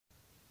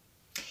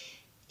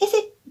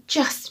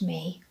just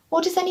me,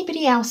 or does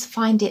anybody else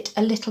find it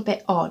a little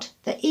bit odd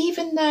that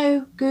even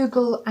though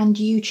Google and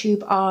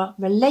YouTube are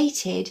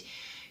related,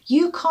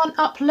 you can't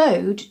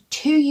upload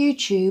to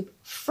YouTube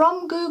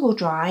from Google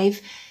Drive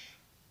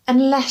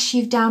unless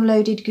you've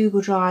downloaded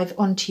Google Drive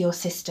onto your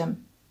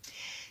system?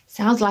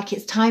 Sounds like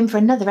it's time for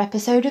another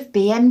episode of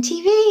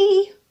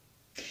BMTV.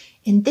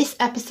 In this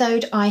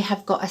episode, I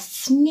have got a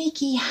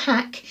sneaky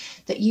hack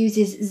that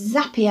uses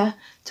Zapier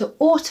to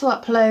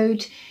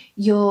auto-upload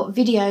your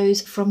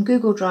videos from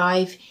Google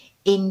Drive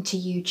into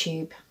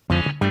YouTube.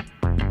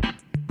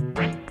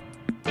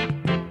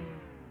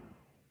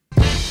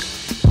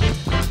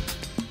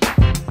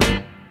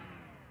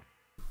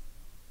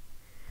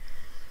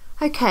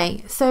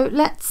 Okay, so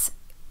let's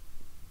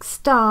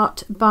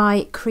start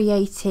by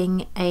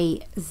creating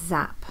a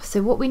Zap.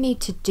 So what we need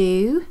to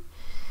do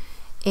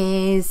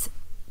is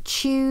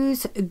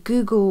choose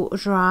Google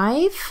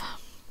Drive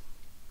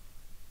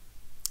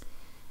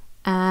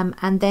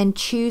and then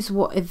choose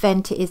what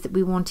event it is that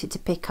we want it to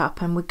pick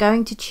up, and we're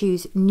going to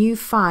choose new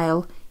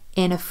file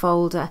in a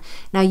folder.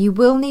 Now you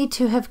will need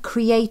to have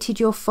created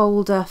your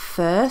folder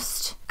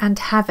first and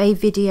have a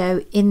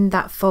video in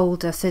that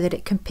folder so that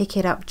it can pick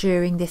it up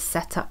during this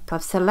setup.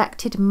 I've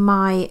selected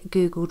my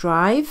Google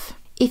Drive.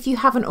 If you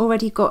haven't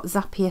already got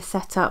Zapier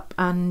set up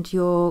and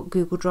your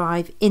Google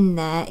Drive in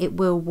there, it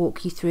will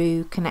walk you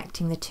through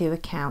connecting the two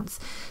accounts.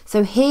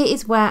 So here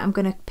is where I'm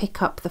going to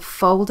pick up the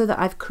folder that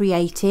I've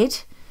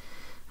created,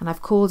 and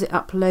I've called it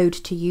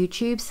Upload to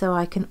YouTube, so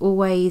I can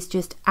always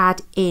just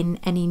add in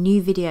any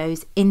new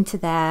videos into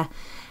there,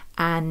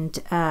 and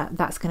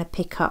that's going to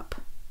pick up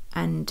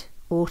and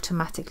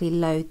automatically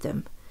load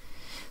them.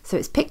 So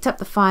it's picked up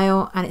the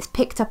file and it's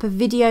picked up a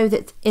video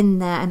that's in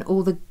there and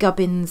all the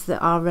gubbins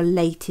that are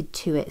related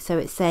to it. So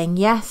it's saying,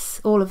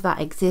 yes, all of that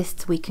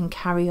exists, we can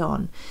carry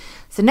on.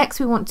 So next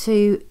we want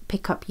to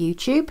pick up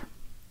YouTube.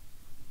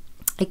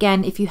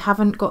 Again, if you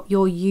haven't got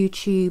your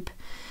YouTube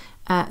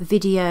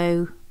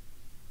video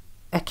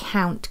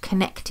account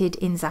connected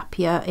in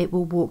Zapier, it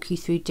will walk you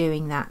through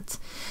doing that.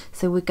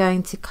 So we're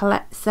going to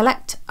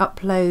select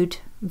Upload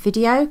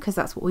Video because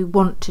that's what we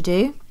want to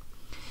do,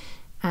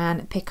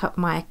 and pick up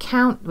my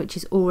account, which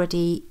is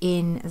already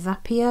in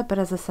Zapier, but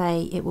as I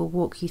say, it will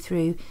walk you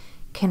through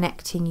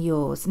connecting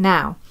yours.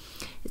 Now,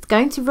 it's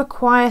going to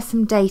require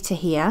some data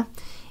here.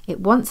 It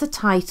wants a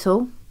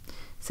title,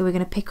 so we're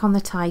going to pick on the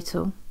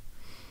title.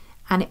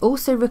 And it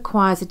also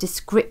requires a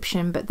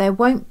description, but there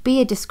won't be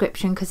a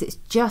description because it's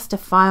just a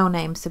file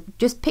name. So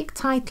just pick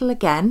title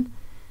again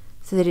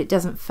so that it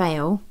doesn't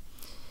fail.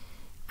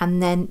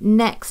 And then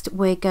next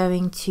we're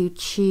going to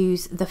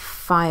choose the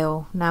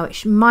file. Now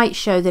it might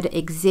show that it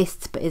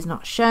exists but is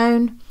not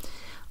shown.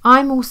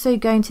 I'm also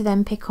going to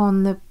then pick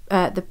on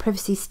the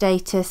privacy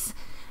status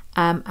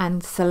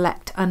and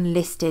select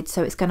unlisted.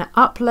 So it's going to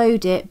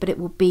upload it, but it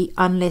will be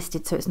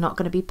unlisted, so it's not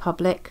going to be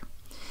public.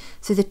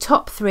 So the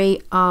top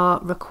three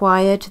are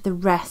required, the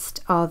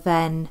rest are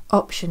then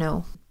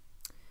optional.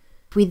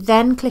 We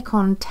then click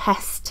on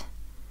test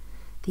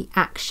the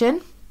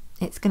action.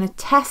 It's going to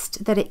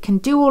test that it can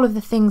do all of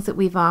the things that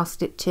we've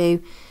asked it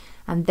to,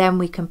 and then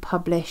we can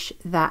publish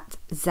that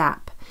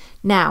Zap.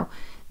 Now,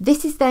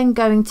 this is then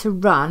going to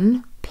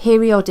run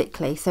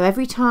periodically. So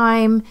every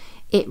time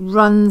it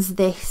runs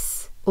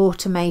this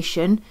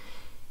automation,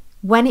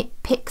 when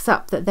it picks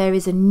up that there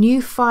is a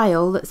new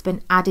file that's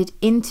been added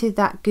into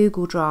that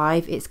Google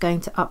Drive, it's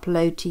going to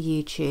upload to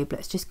YouTube.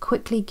 Let's just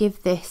quickly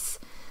give this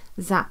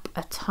Zap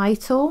a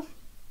title,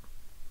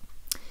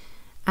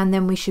 and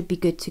then we should be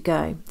good to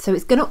go. So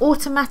it's going to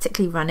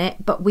automatically run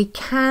it, but we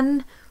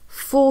can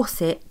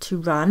force it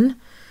to run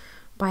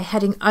by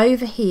heading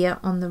over here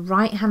on the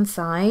right hand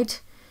side,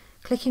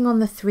 clicking on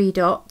the three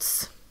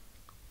dots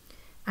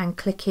and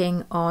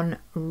clicking on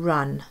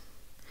run.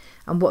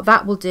 And what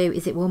that will do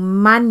is it will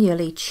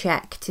manually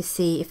check to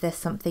see if there's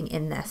something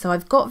in there. So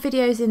I've got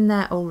videos in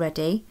there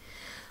already.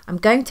 I'm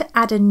going to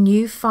add a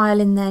new file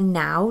in there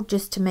now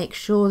just to make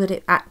sure that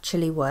it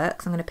actually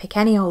works. I'm going to pick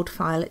any old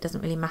file, it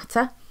doesn't really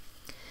matter.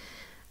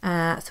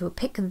 So we'll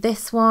pick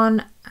this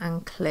one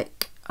and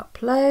click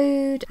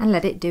upload and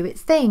let it do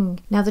its thing.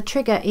 Now the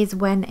trigger is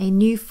when a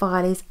new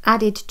file is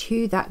added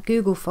to that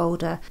Google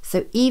folder.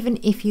 So even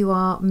if you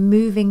are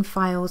moving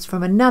files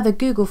from another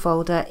Google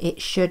folder,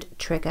 it should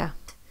trigger.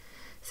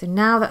 So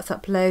now that's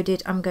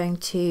uploaded, I'm going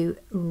to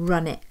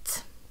run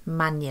it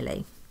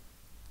manually.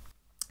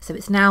 So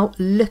it's now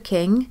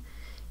looking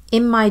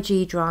in my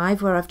G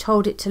Drive where I've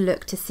told it to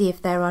look to see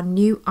if there are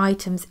new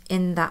items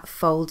in that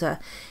folder.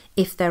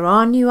 If there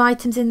are new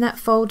items in that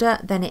folder,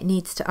 then it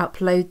needs to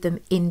upload them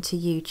into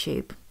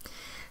YouTube.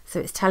 So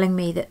it's telling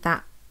me that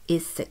that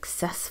is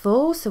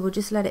successful. So we'll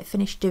just let it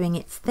finish doing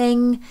its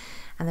thing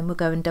and then we'll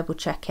go and double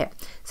check it.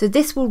 So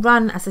this will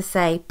run, as I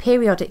say,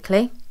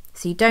 periodically.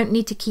 So you don't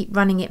need to keep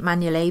running it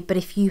manually, but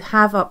if you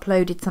have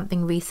uploaded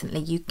something recently,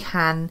 you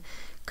can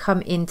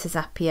come into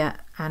Zapier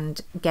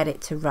and get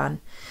it to run.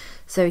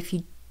 So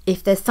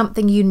if there's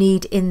something you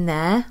need in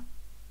there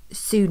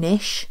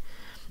soonish,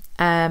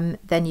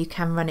 then you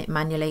can run it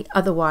manually.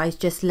 Otherwise,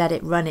 just let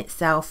it run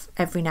itself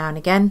every now and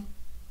again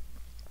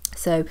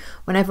So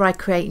whenever I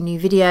create new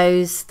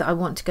videos that I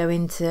want to go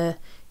into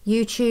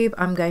YouTube,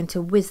 I'm going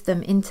to whiz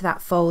them into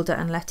that folder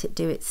and let it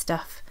do its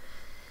stuff.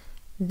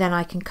 Then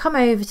I can come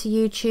over to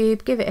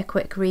YouTube, give it a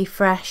quick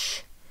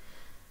refresh,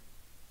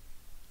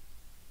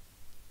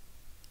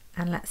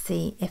 and let's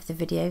see if the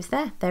video's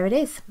there. There it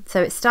is.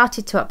 So it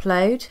started to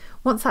upload.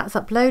 Once that's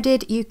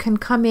uploaded, you can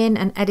come in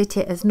and edit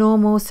it as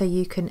normal, so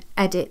you can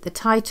edit the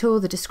title,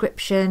 the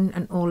description,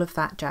 and all of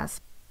that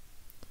jazz.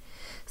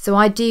 So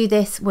I do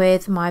this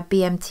with my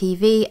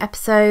BMTV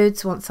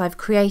episodes. Once I've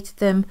created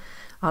them,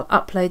 I'll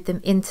upload them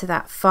into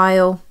that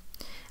file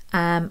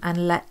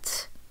and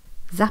let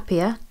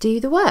Zapier do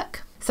the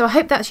work. So I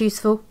hope that's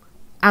useful.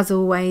 As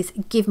always,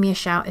 give me a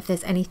shout if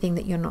there's anything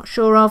that you're not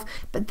sure of,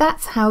 but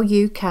that's how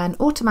you can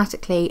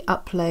automatically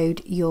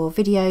upload your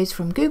videos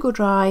from Google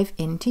Drive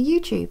into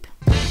YouTube.